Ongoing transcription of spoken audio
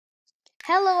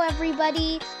Hello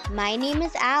everybody, my name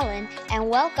is Alan and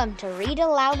welcome to Read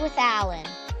Aloud with Alan.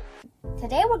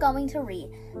 Today we're going to read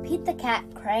Pete the Cat,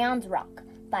 Crayons Rock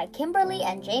by Kimberly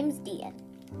and James Dean.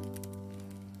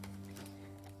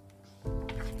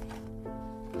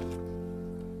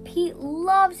 Pete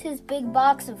loves his big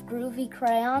box of groovy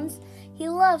crayons. He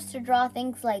loves to draw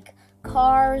things like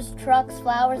cars, trucks,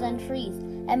 flowers, and trees,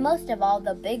 and most of all,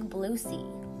 the big blue sea.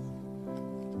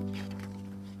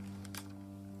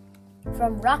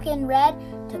 From Rockin' Red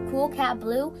to Cool Cat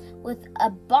Blue, with a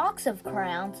box of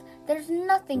crayons, there's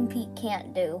nothing Pete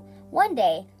can't do. One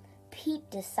day, Pete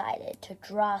decided to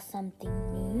draw something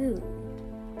new.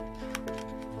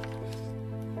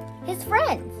 His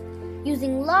friends.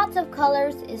 Using lots of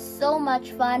colors is so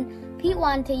much fun. Pete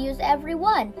wanted to use every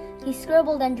one. He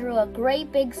scribbled and drew a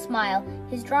great big smile.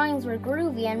 His drawings were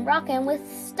groovy and rockin' with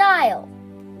style.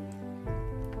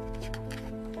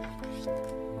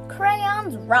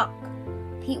 Crayons rock.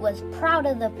 Pete was proud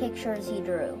of the pictures he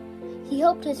drew. He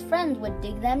hoped his friends would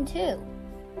dig them too.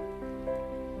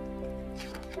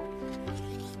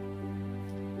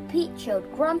 Pete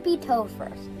showed Grumpy Toad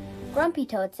first. Grumpy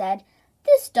Toad said,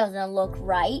 "This doesn't look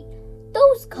right.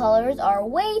 Those colors are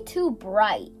way too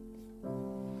bright."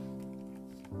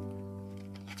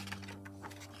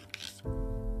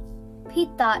 Pete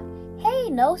thought,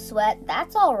 "Hey, no sweat,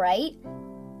 that's all right.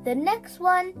 The next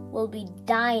one will be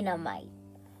dynamite."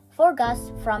 For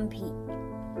Gus from Pete.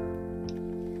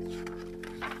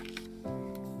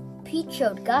 Pete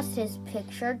showed Gus his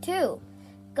picture too.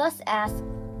 Gus asked,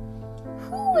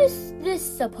 "Who is this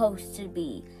supposed to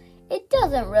be? It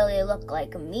doesn't really look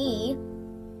like me."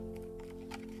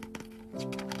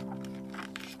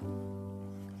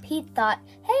 Pete thought,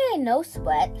 "Hey, no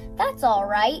sweat, that's all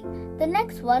right. The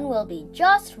next one will be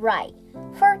just right."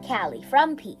 For Callie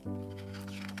from Pete.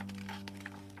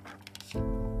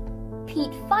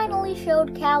 Pete finally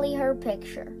showed Callie her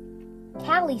picture.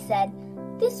 Callie said,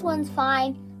 "This one's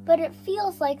fine, but it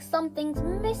feels like something's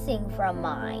missing from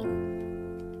mine."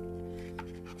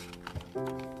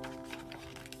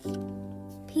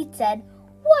 Pete said,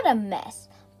 "What a mess.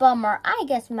 Bummer, I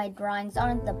guess my drawings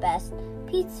aren't the best."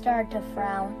 Pete started to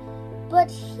frown, but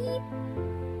he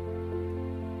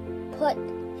put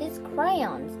his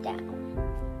crayons down.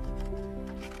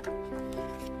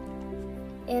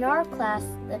 In our class,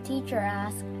 the teacher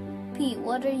asked, "Pete,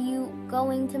 what are you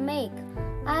going to make?"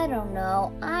 "I don't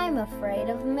know. I'm afraid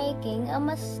of making a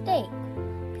mistake."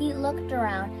 Pete looked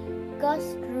around.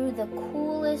 Gus drew the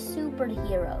coolest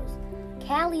superheroes.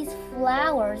 Callie's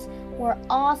flowers were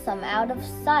awesome out of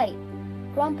sight.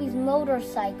 Grumpy's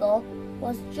motorcycle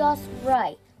was just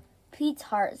right. Pete's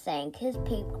heart sank. His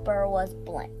paper was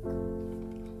blank.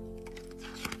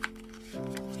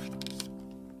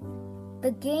 The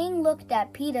gang looked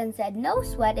at Pete and said, "No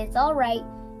sweat, it's all right.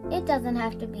 It doesn't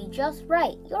have to be just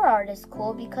right. Your art is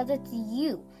cool because it's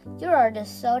you. Your art is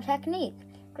so technique.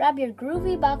 Grab your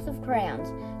groovy box of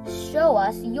crayons. Show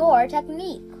us your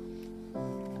technique."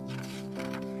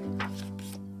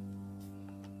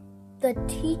 The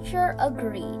teacher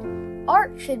agreed.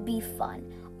 Art should be fun.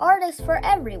 Art is for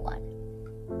everyone.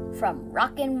 From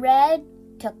Rockin' Red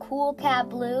to Cool Cat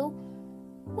Blue.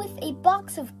 With a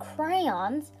box of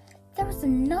crayons, there's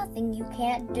nothing you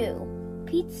can't do.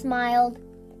 Pete smiled.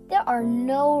 There are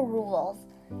no rules.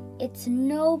 It's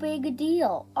no big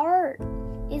deal. Art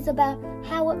is about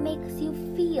how it makes you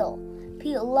feel.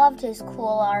 Pete loved his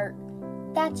cool art.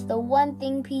 That's the one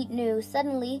thing Pete knew.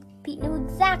 Suddenly, Pete knew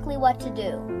exactly what to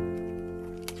do.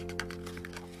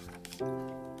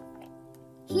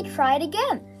 He tried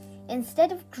again.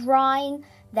 Instead of drawing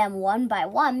them one by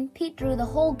one, Pete drew the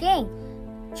whole gang,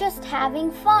 just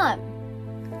having fun.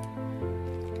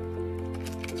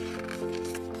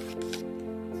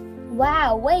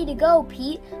 Wow, way to go,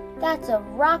 Pete. That's a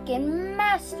rockin'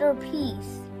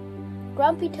 masterpiece.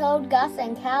 Grumpy Toad, Gus,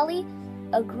 and Callie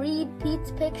agreed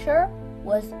Pete's picture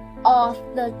was off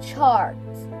the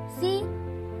charts. See,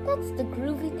 that's the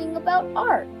groovy thing about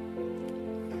art.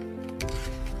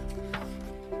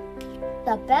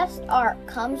 The best art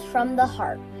comes from the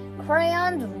heart.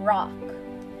 Crayons rock.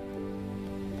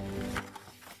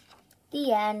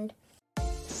 The end.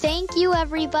 Thank you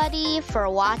everybody for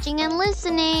watching and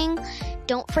listening.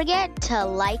 Don't forget to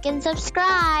like and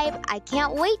subscribe. I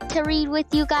can't wait to read with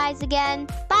you guys again.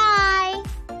 Bye!